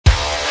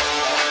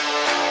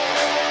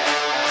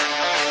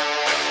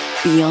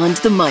Beyond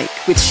the Mic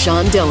with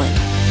Sean Dillon.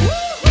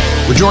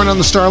 We're joined on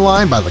the star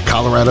line by the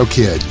Colorado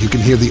Kid. You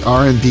can hear the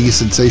R&B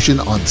sensation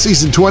on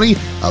Season 20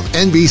 of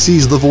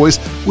NBC's The Voice.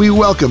 We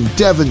welcome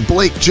Devan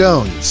Blake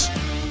Jones.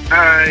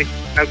 Hi,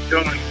 how's it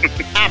going?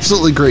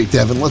 Absolutely great,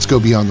 Devan. Let's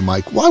go beyond the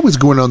mic. Why was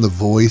going on The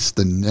Voice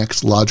the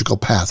next logical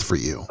path for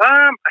you?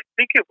 I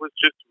think it was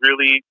just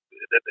really,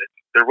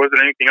 there wasn't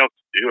anything else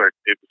to do.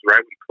 It was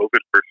right when COVID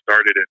first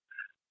started, and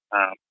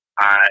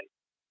I,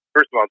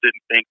 first of all,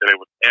 didn't think that I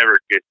would ever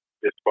get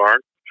this far.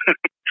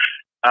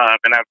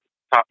 And that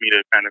taught me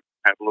to kind of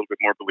have a little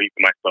bit more belief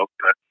in myself.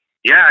 But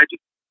yeah,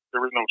 there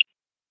was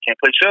can't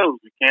play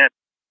shows. We can't,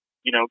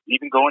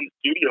 even go in the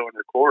studio and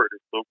record.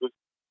 So it was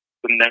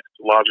the next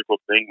logical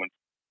thing when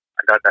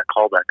I got that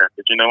call back. I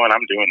said, you know what,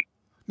 I'm doing it.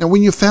 Now,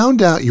 when you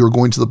found out you were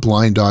going to the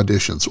blind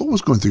auditions, what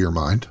was going through your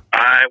mind?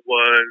 I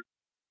was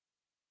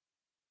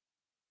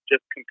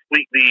just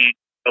completely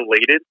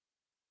elated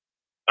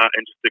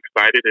and just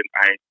excited. And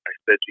I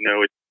said,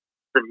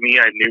 for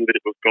me, I knew that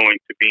it was going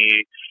to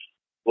be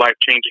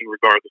life-changing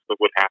regardless of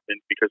what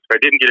happened, because if I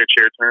didn't get a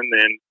chair turn,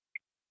 then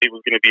it was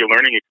going to be a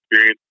learning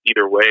experience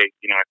either way,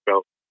 I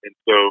felt. And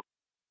so,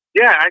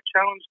 yeah, I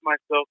challenged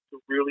myself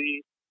to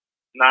really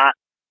not,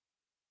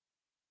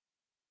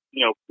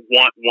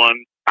 want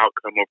one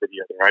outcome over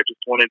the other. I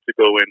just wanted to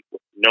go in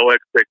with no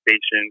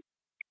expectations,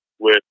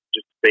 with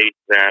just faith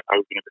that I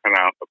was going to come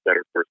out a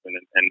better person.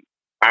 And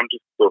I'm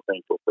just so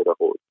thankful for the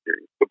whole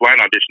experience. The blind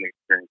audition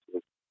experience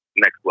was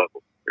next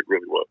level. It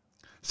really was.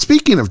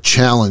 Speaking of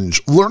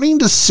challenge, learning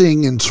to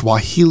sing in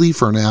Swahili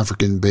for an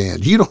African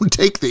band. You don't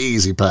take the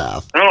easy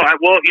path. Oh, I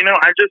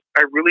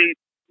really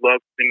love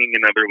singing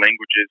in other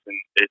languages, and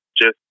it's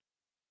just,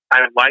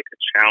 I like a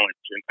challenge.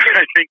 And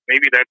I think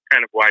maybe that's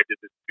kind of why I did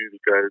this too,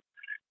 because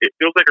it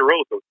feels like a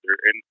roller coaster,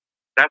 and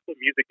that's what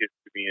music is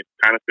to me. It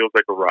kind of feels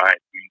like a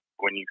ride.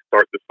 When you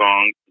start the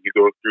song, you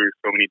go through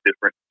so many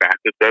different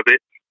facets of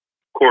it.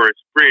 Chorus,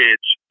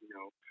 bridge,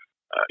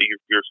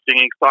 you're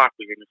singing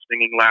softly and you're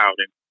singing loud,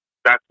 and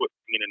that's what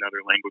singing in other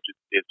languages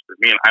is for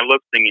me. And I love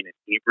singing in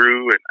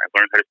Hebrew, and I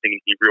learned how to sing in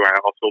Hebrew. I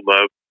also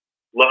love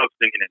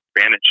singing in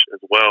Spanish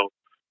as well.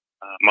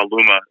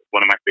 Maluma is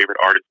one of my favorite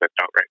artists that's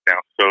out right now.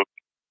 So,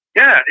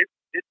 yeah,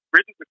 it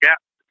bridges the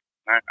gap.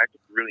 I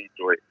just really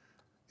enjoy it.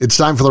 It's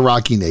time for the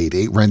Rocky Nate.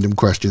 8 random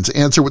questions.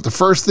 Answer with the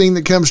first thing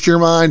that comes to your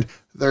mind.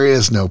 There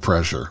is no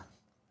pressure.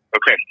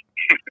 Okay.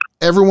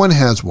 Everyone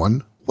has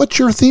one. What's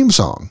your theme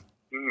song?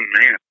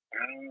 Man.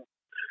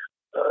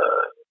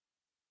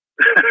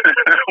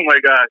 Oh my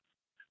gosh.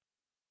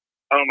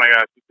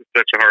 This is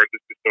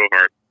so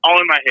hard. All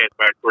in my head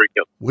by Corey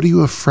Kill. What are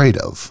you afraid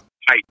of?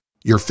 Height.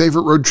 Your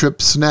favorite road trip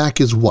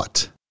snack is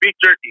what? Beef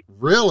jerky.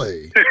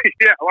 Really?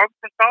 Yeah, well, I'm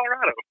from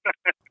Colorado.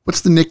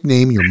 What's the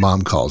nickname your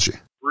mom calls you?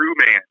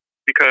 Bru-man,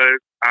 because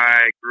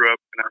I grew up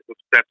and I was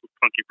obsessed with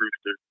Punky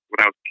Brewster when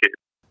I was a kid.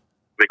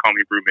 They call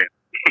me Bru-man.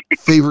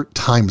 Favorite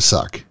time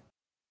suck?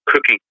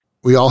 Cooking.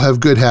 We all have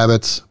good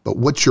habits, but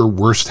what's your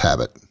worst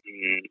habit?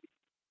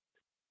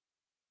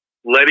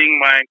 Letting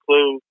my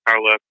clothes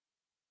pile up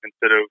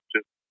instead of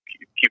just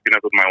keeping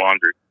up with my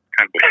laundry.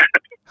 Kind of bad.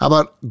 How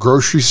about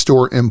grocery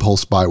store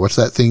impulse buy? What's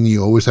that thing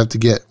you always have to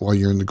get while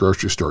you're in the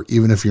grocery store,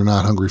 even if you're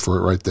not hungry for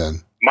it right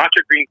then?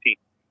 Matcha green tea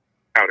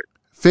powder.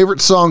 Favorite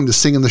song to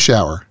sing in the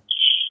shower?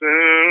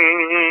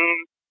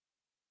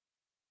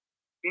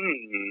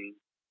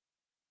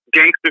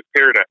 Gangstas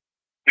Paradise.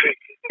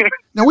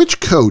 Now,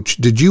 which coach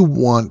did you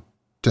want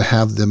to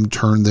have them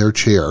turn their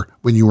chair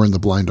when you were in the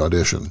blind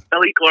audition?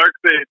 Kelly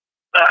Clarkson.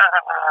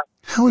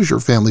 How has your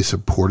family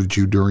supported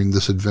you during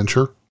this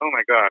adventure? Oh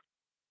my God.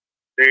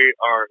 They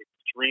are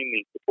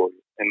extremely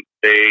supportive, and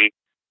they're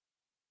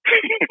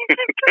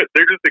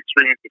just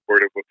extremely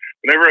supportive.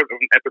 Whenever an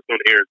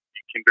episode airs,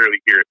 you can barely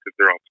hear it because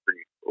they're on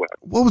screen.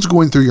 What was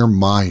going through your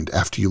mind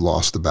after you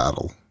lost the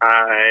battle?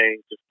 I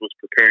just was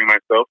preparing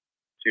myself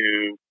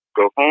to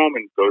go home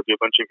and go do a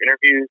bunch of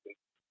interviews, and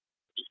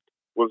just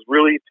was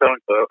really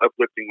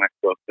uplifting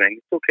myself, saying,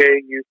 it's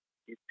okay, you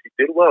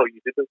did well, you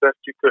did the best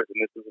you could,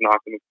 and this is an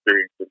awesome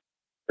experience. And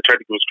I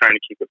was trying to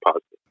keep it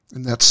positive.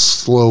 And that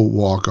slow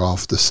walk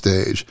off the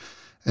stage,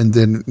 and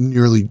then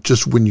nearly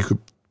just when you could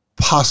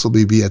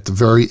possibly be at the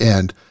very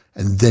end,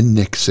 and then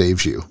Nick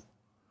saves you.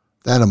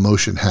 That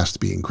emotion has to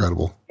be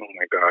incredible. Oh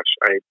my gosh.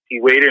 He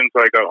waited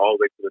until I got all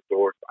the way to the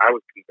door. So I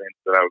was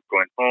convinced that I was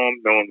going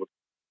home. No one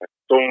had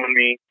stolen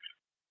me.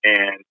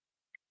 And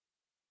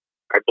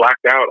I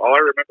blacked out. All I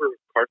remember was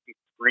Carson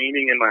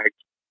screaming, and I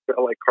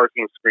felt like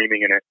Carson was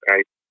screaming, and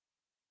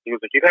he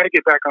was like, you got to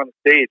get back on the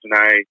stage. And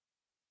I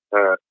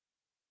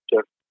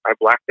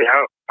blacked it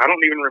out. I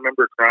don't even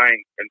remember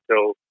crying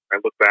until I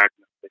look back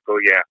and I was like, oh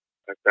yeah,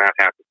 that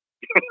happened.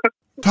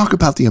 Talk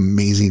about the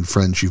amazing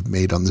friends you've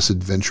made on this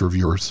adventure of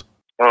yours.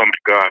 Oh my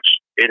gosh,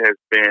 it has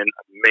been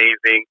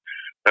amazing.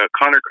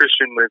 Connor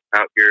Christian lives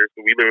out here,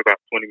 so we live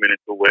about 20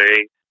 minutes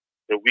away.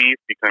 So we've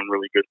become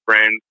really good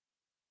friends.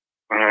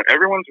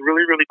 Everyone's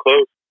really, really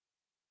close.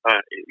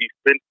 You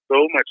spend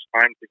so much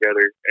time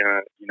together,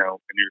 and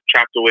you're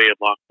trapped away and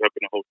locked up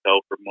in a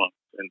hotel for months.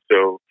 And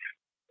so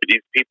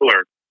these people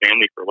are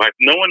family for life.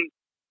 No one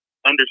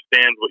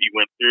understand what you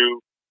went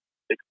through,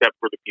 except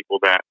for the people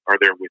that are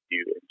there with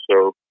you. And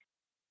so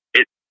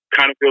it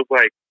kind of feels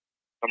like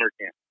summer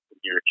camp when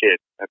you're a kid.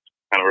 That's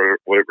kind of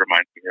what it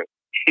reminds me of.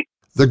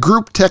 The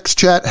group text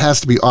chat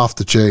has to be off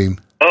the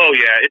chain. Oh,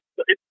 yeah.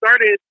 It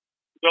started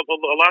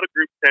a lot of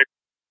group text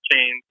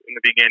chains in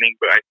the beginning,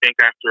 but I think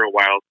after a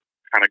while,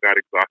 it kind of got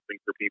exhausting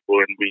for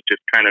people. And we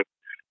just kind of,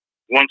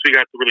 once we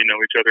got to really know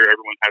each other,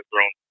 everyone has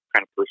their own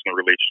kind of personal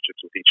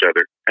relationships with each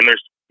other. And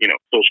there's,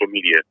 social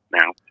media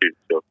now, too.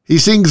 So He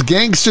sings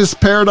Gangstas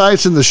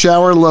Paradise in the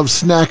shower,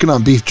 loves snacking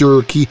on beef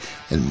jerky,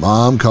 and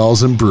Mom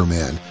calls him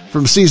bru-man.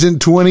 From season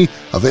 20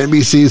 of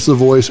NBC's The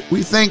Voice,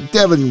 we thank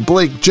Devan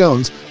Blake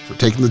Jones for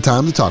taking the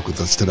time to talk with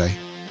us today.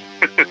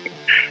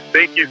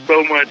 Thank you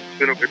so much. It's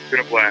been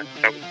a blast.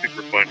 That was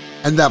super fun.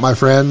 And that, my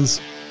friends,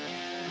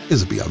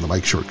 is a Beyond the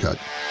Mic shortcut.